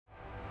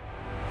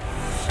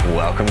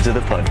Welcome to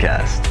the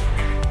podcast.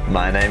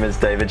 My name is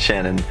David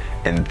Shannon,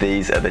 and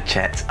these are the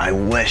chats I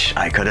wish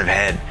I could have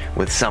had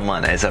with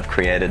someone as I've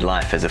created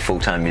life as a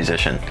full-time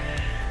musician.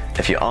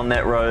 If you're on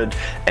that road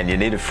and you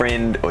need a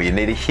friend, or you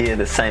need to hear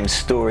the same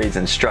stories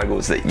and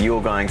struggles that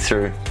you're going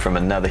through from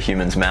another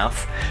human's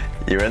mouth,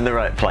 you're in the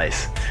right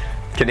place.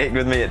 Connect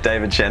with me at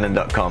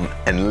davidshannon.com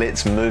and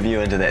let's move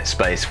you into that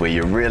space where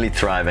you're really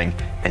thriving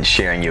and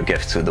sharing your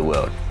gifts with the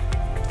world.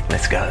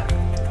 Let's go.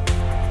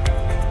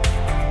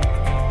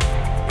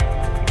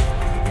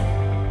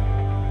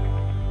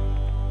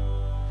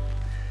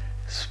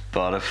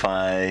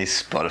 Spotify.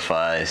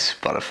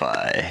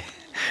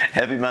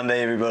 Happy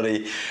Monday,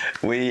 everybody.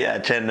 We are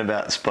chatting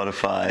about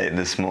Spotify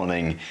this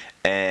morning,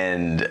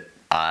 and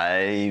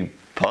I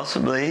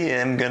possibly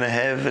am going to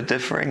have a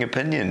differing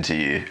opinion to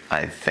you.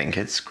 I think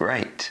it's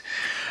great,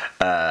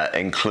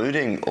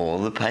 including all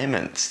the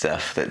payment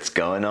stuff that's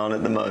going on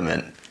at the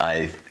moment.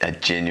 I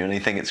genuinely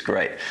think it's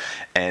great.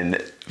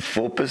 And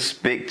for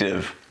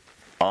perspective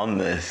on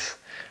this,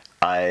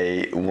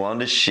 I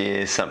want to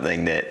share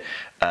something that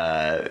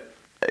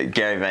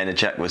Gary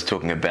Vaynerchuk was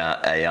talking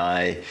about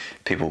AI,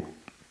 people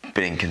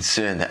being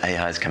concerned that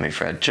AI is coming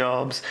for our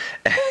jobs,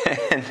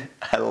 and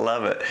I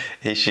love it.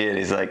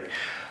 He's like,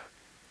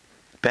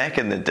 back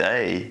in the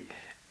day,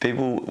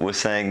 people were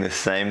saying the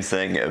same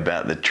thing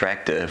about the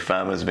tractor,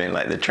 farmers being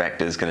like, the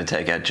tractor is going to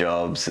take our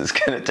jobs, it's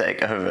going to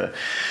take over,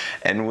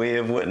 and we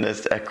have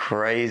witnessed a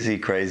crazy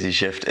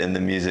shift in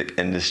the music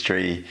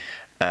industry,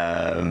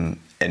 and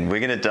we're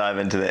going to dive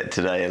into that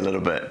today a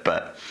little bit,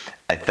 but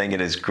I think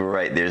it is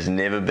great. There's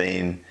never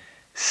been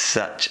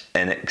such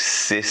an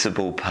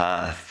accessible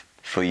path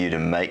for you to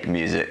make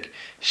music,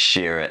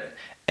 share it,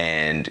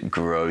 and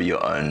grow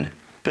your own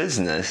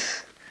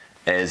business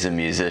as a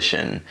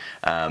musician.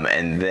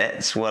 And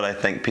that's what I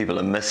think people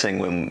are missing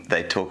when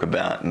they talk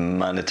about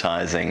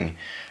monetizing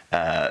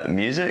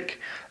music,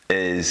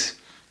 is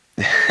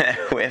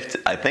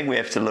I think we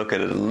have to look at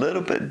it a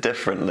little bit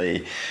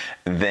differently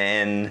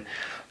than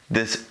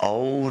this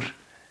old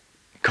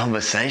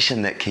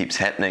conversation that keeps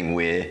happening,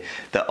 where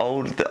the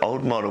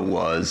old model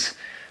was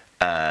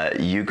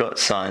you got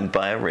signed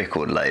by a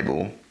record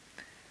label.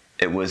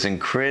 It was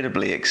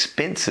incredibly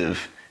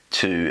expensive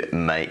to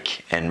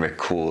make and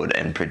record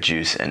and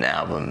produce an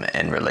album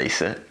and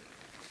release it,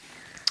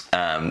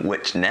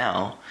 which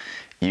now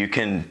you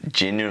can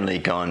genuinely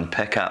go and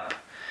pick up,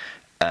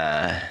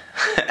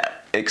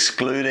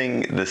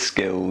 excluding the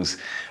skills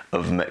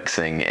of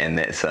mixing and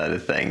that side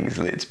of things,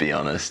 let's be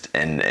honest,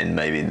 and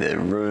maybe the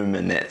room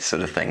and that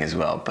sort of thing as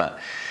well. But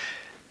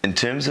in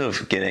terms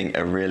of getting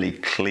a really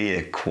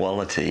clear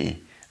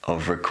quality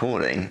of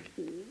recording,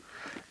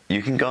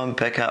 you can go and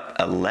pick up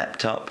a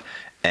laptop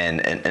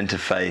and an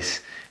interface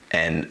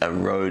and a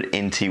Rode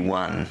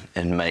NT1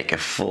 and make a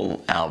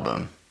full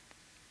album.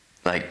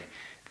 Like,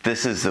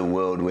 this is the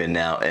world we're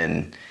now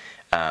in.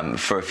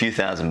 For a few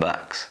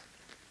 $1,000,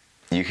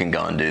 you can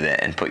go and do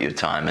that and put your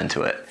time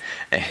into it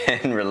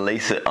and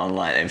release it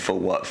online. And for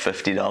what,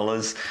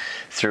 $50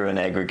 through an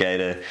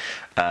aggregator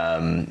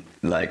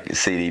like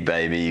CD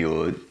Baby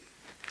or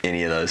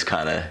any of those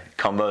kind of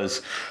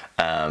combos,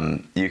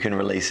 you can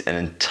release an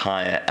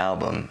entire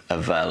album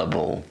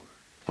available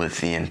with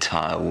the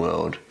entire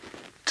world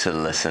to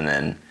listen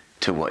in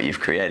to what you've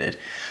created.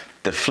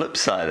 The flip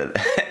side of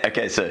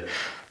okay, so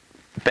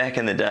back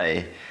in the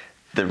day,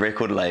 the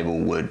record label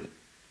would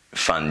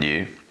fund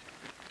you.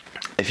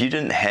 If you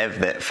didn't have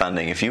that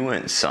funding, if you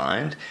weren't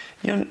signed,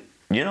 you're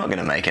not going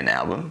to make an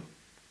album,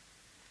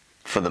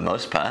 for the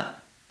most part.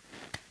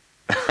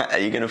 Are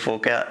you going to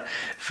fork out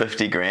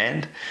 50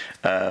 grand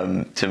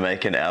to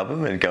make an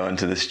album and go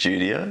into the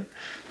studio?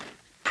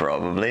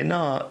 Probably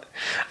not.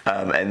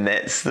 And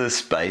that's the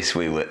space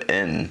we were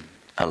in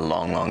a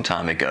long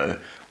time ago,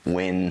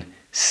 when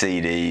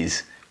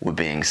CDs were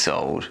being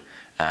sold,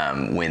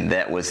 when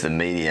that was the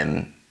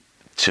medium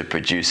to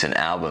produce an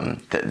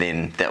album,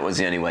 that was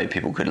the only way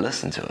people could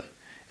listen to it,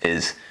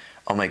 is,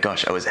 oh my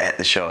gosh, I was at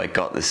the show, I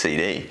got the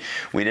CD.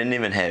 We didn't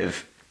even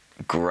have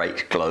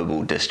great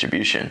global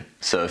distribution.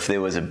 So if there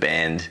was a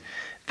band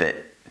that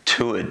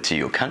toured to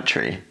your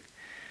country,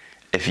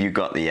 if you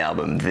got the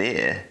album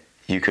there,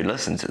 you could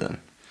listen to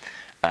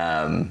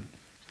them.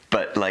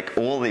 But like,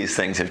 all these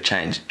things have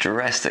changed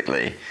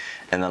drastically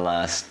in the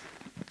last,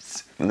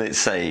 let's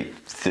say,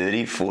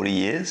 30, 40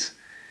 years.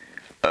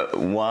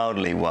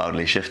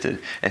 Wildly shifted.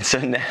 And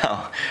so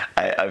now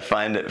I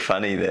find it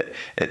funny that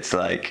it's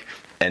like,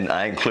 and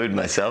I include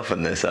myself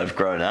in this, I've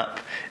grown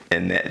up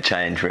in that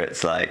change where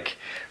it's like,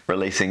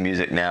 releasing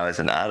music now as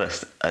an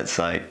artist, it's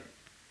like,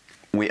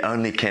 we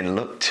only can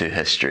look to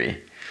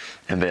history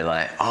and be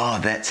like, oh,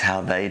 that's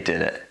how they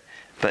did it.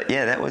 But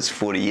yeah, that was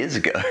 40 years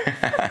ago.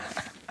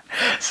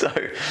 So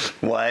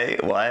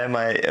why am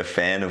I a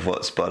fan of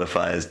what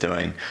Spotify is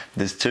doing?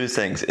 There's two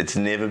things. It's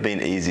never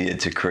been easier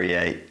to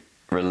create,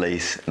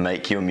 release,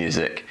 make your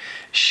music,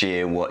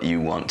 share what you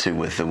want to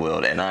with the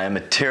world. And I am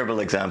a terrible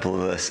example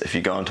of this. If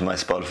you go onto my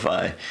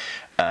Spotify,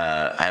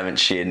 I haven't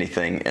shared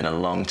anything in a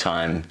long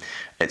time.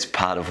 It's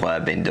part of why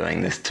I've been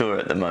doing this tour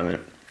at the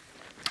moment.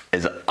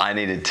 is I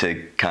needed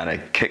to kind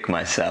of kick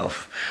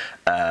myself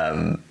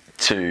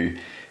to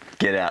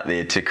get out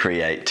there, to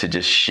create, to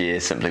just share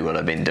simply what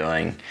I've been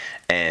doing.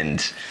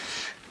 And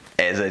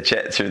as I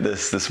chat through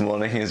this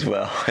morning as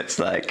well, it's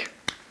like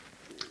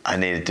I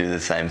need to do the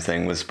same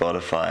thing with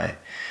Spotify,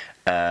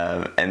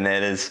 and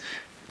that is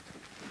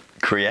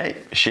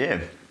create,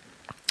 share.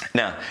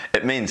 Now,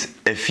 it means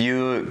if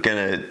you're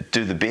going to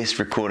do the best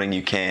recording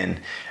you can,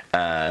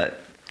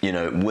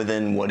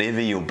 within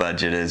whatever your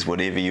budget is,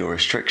 whatever your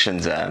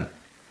restrictions are,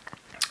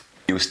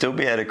 you'll still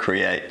be able to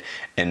create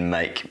and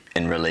make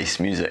and release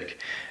music,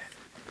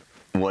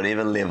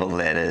 whatever level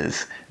that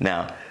is.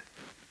 Now,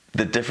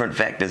 the different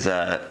factors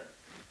are,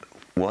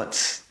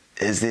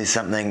 is there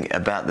something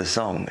about the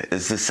song?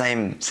 It's the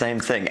same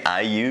thing.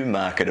 Are you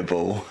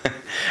marketable?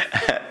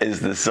 Is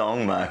the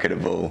song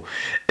marketable?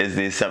 Is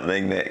there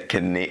something that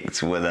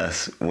connects with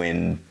us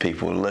when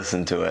people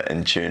listen to it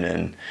and tune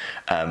in?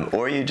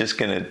 Or are you just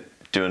going to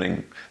do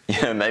it,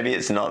 maybe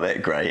it's not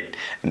that great,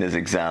 and there's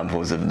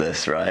examples of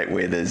this, right,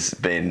 where there's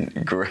been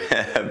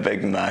a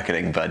big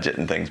marketing budget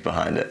and things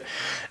behind it,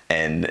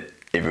 and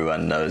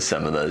everyone knows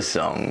some of those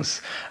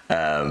songs.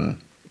 I'm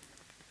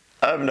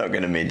not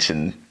going to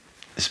mention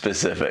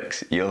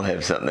specifics. You'll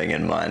have something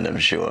in mind, I'm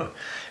sure.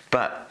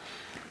 But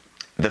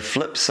the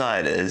flip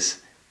side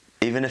is,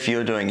 even if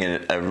you're doing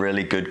a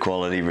really good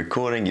quality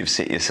recording, you've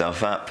set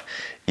yourself up,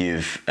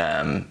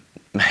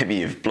 maybe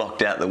you've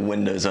blocked out the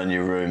windows on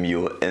your room,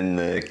 you're in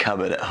the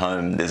cupboard at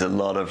home. There's a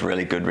lot of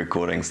really good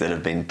recordings that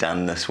have been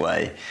done this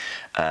way.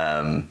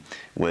 I've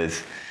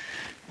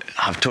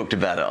talked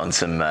about it on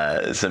some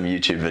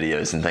YouTube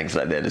videos and things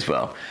like that as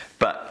well.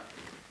 But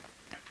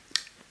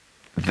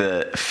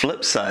the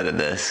flip side of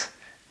this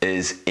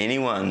is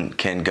anyone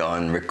can go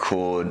and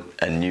record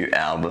a new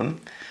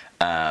album.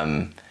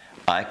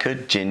 I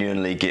could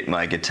genuinely get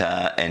my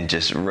guitar and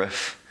just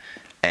riff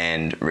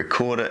and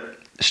record it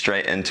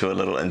straight into a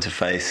little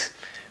interface,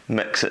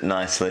 mix it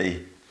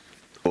nicely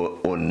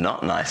or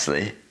not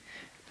nicely,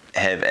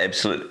 have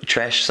absolute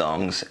trash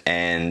songs,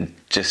 and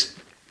just,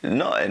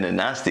 not in a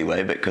nasty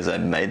way, but because I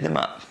made them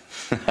up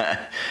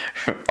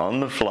on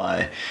the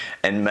fly,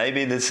 and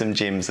maybe there's some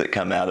gems that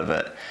come out of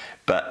it,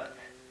 but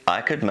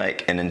I could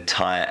make an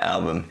entire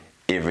album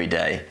every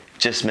day,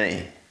 just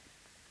me,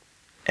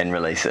 and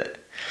release it.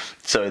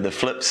 So the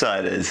flip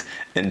side is,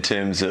 in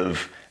terms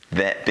of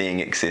that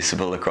being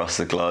accessible across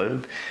the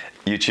globe,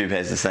 YouTube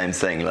has the same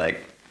thing.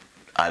 Like,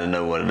 I don't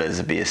know what it is,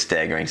 it'd be a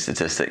staggering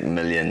statistic,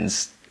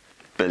 millions,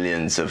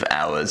 billions of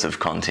hours of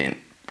content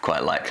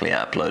quite likely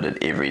uploaded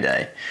every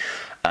day.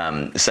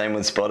 Same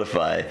with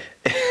Spotify.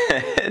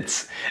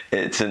 It's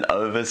an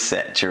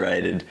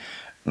oversaturated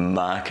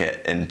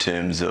market in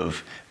terms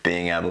of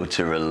being able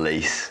to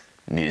release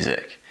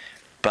music,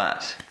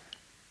 but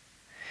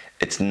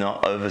it's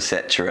not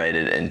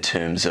oversaturated in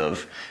terms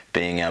of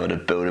being able to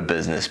build a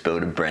business,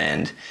 build a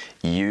brand,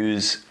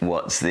 use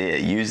what's there,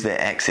 use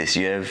that access.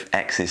 You have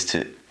access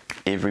to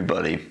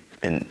everybody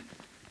in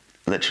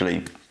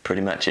literally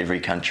pretty much every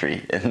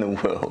country in the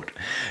world.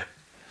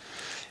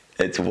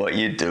 It's what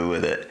you do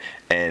with it,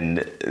 and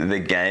the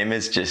game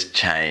has just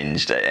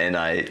changed, and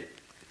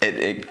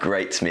it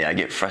grates me. I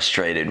get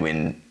frustrated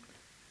when,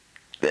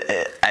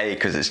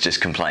 because it's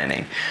just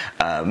complaining,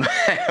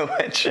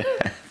 which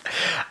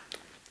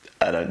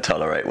I don't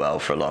tolerate well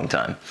for a long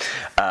time.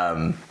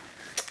 None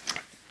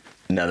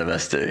of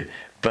us do.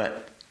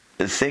 But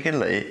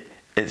secondly,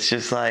 it's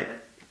just like,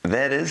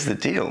 that is the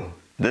deal.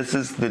 This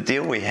is the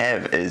deal we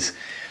have, is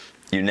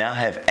you now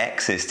have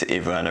access to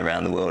everyone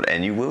around the world,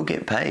 and you will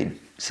get paid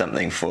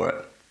something for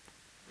it,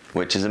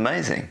 which is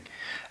amazing.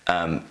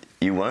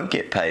 You won't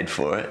get paid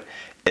for it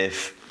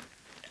if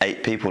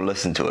 8 people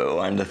listen to it,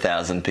 or under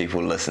 1,000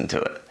 people listen to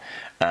it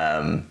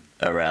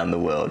around the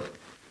world.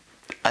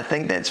 I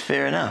think that's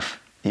fair enough.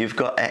 You've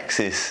got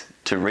access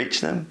to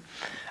reach them.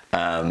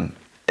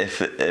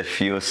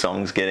 If your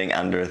song's getting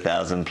under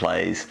 1,000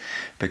 plays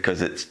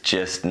because it's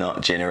just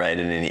not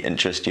generated any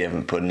interest, you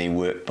haven't put any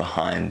work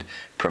behind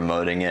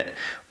promoting it,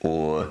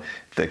 or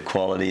the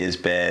quality is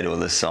bad, or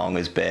the song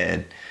is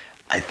bad,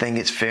 I think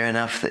it's fair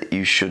enough that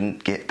you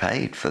shouldn't get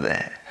paid for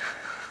that.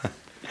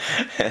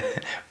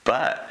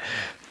 But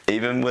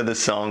even with a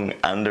song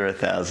under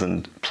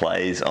 1,000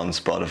 plays on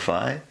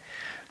Spotify,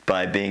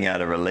 by being able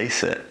to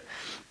release it,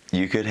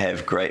 you could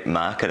have great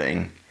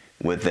marketing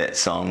with that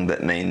song.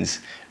 That means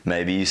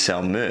maybe you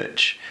sell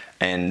merch.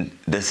 And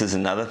this is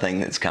another thing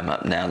that's come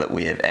up now that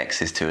we have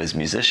access to as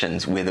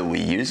musicians, whether we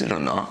use it or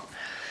not.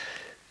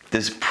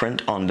 There's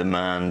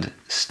print-on-demand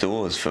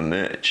stores for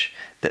merch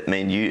that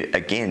mean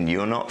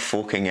you're not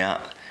forking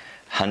out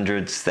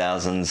hundreds,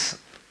 thousands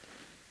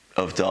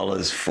of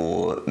dollars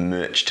for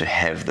merch to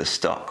have the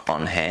stock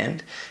on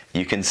hand.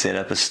 You can set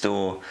up a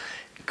store,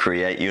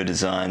 create your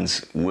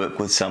designs, work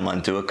with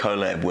someone, do a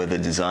collab with a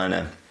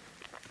designer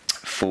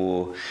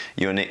for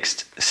your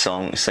next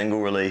song,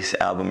 single release,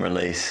 album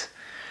release,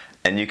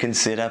 and you can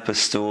set up a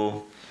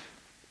store.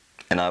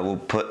 And I will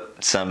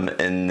put some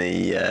in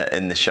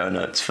the show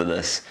notes for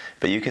this,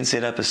 but you can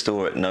set up a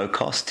store at no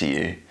cost to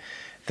you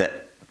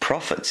that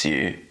profits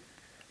you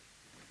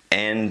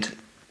and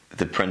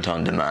the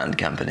print-on-demand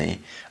company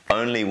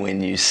only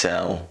when you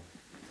sell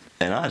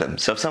an item.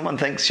 So if someone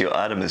thinks your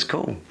item is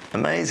cool,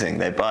 amazing,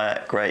 they buy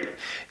it, great,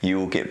 you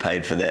will get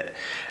paid for that.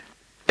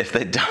 If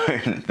they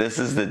don't, this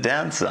is the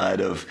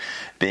downside of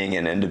being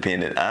an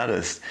independent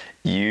artist.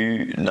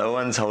 No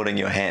one's holding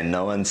your hand.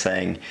 No one's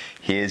saying,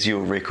 here's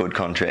your record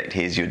contract,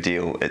 here's your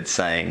deal. It's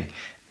saying,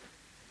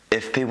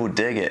 if people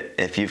dig it,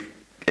 if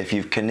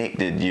you've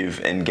connected,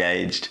 you've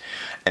engaged,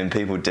 and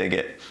people dig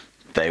it,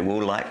 they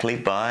will likely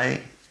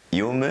buy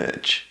your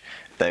merch.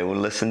 They will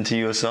listen to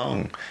your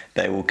song.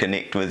 They will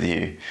connect with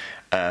you.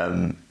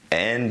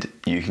 And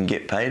you can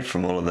get paid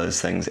from all of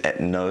those things at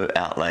no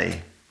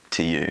outlay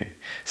to you.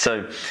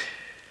 So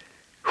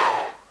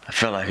I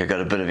feel like I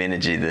got a bit of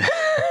energy there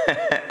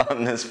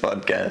on this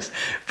podcast,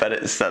 but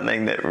it's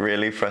something that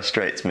really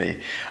frustrates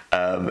me.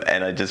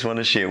 And I just want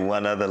to share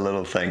one other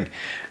little thing,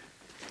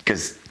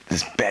 because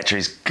this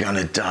battery's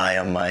gonna die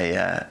on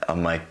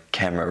my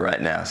camera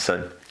right now.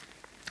 So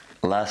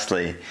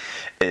lastly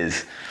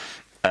is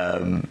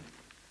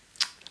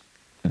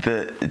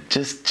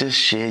just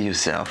share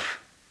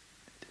yourself,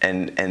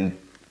 and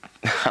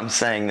I'm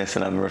saying this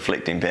and I'm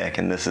reflecting back,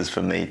 and this is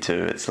for me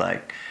too. It's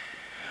like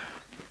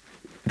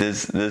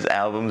there's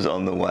albums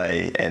on the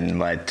way, and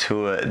my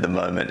tour at the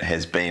moment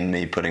has been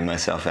me putting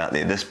myself out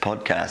there. This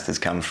podcast has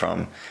come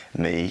from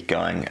me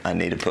going, I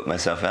need to put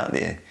myself out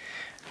there.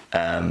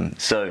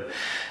 So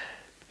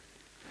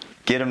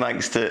get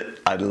amongst it.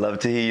 I'd love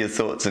to hear your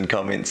thoughts and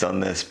comments on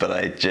this, but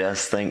I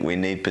just think we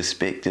need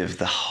perspective.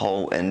 The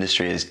whole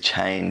industry has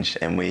changed,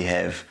 and we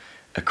have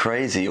a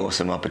crazy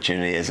awesome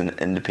opportunity as an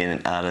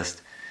independent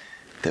artist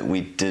that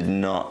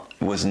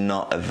was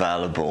not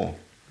available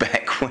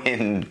back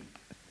when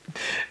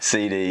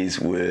CDs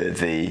were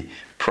the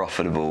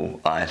profitable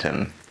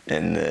item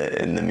in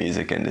the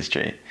music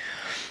industry.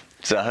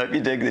 So I hope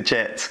you dig the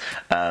chats.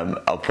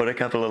 I'll put a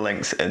couple of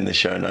links in the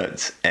show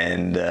notes,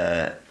 and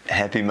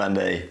happy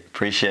Monday.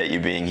 Appreciate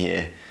you being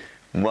here.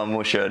 One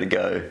more show to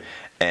go,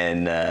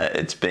 and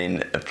it's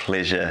been a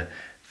pleasure.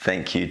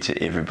 Thank you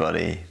to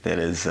everybody that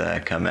has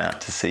come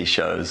out to see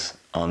shows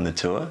on the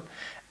tour,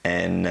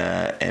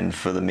 and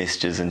for the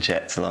messages and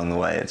chats along the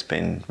way. It's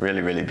been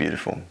really, really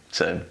beautiful.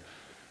 So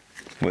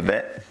with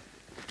that,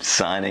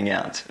 signing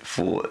out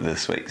for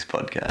this week's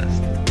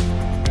podcast.